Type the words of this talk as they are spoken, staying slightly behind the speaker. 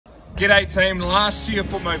G'day team, last year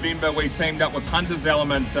for Movember we teamed up with Hunter's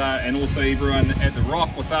Element and also everyone at The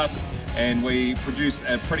Rock with us, and we produced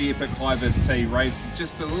a pretty epic high-vis tee, raised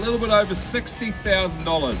just a little bit over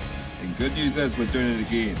 $60,000. And good news is we're doing it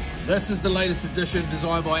again. This is the latest edition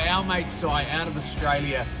designed by our mate Si out of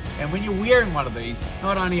Australia. And when you're wearing one of these,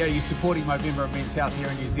 not only are you supporting Movember events out here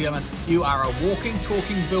in New Zealand, you are a walking,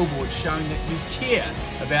 talking billboard showing that you care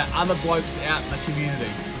about other blokes out in the community.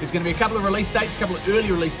 There's going to be a couple of release dates, a couple of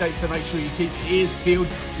early release dates, so make sure you keep your ears peeled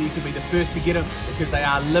so you can be the first to get them, because they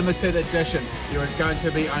are limited edition. There is going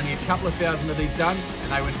to be only a couple of thousand of these done,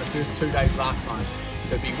 and they went in the first 2 days last time.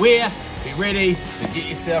 So beware, be ready to get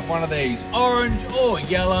yourself one of these, orange or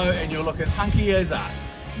yellow, and you'll look as hunky as us.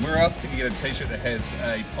 Where else can you get a t-shirt that has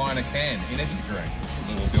a pie in a can energy drink?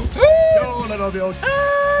 Little Beau Tee! Oh, Little Beau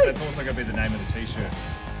Tee! That's also going to be the name of the t-shirt.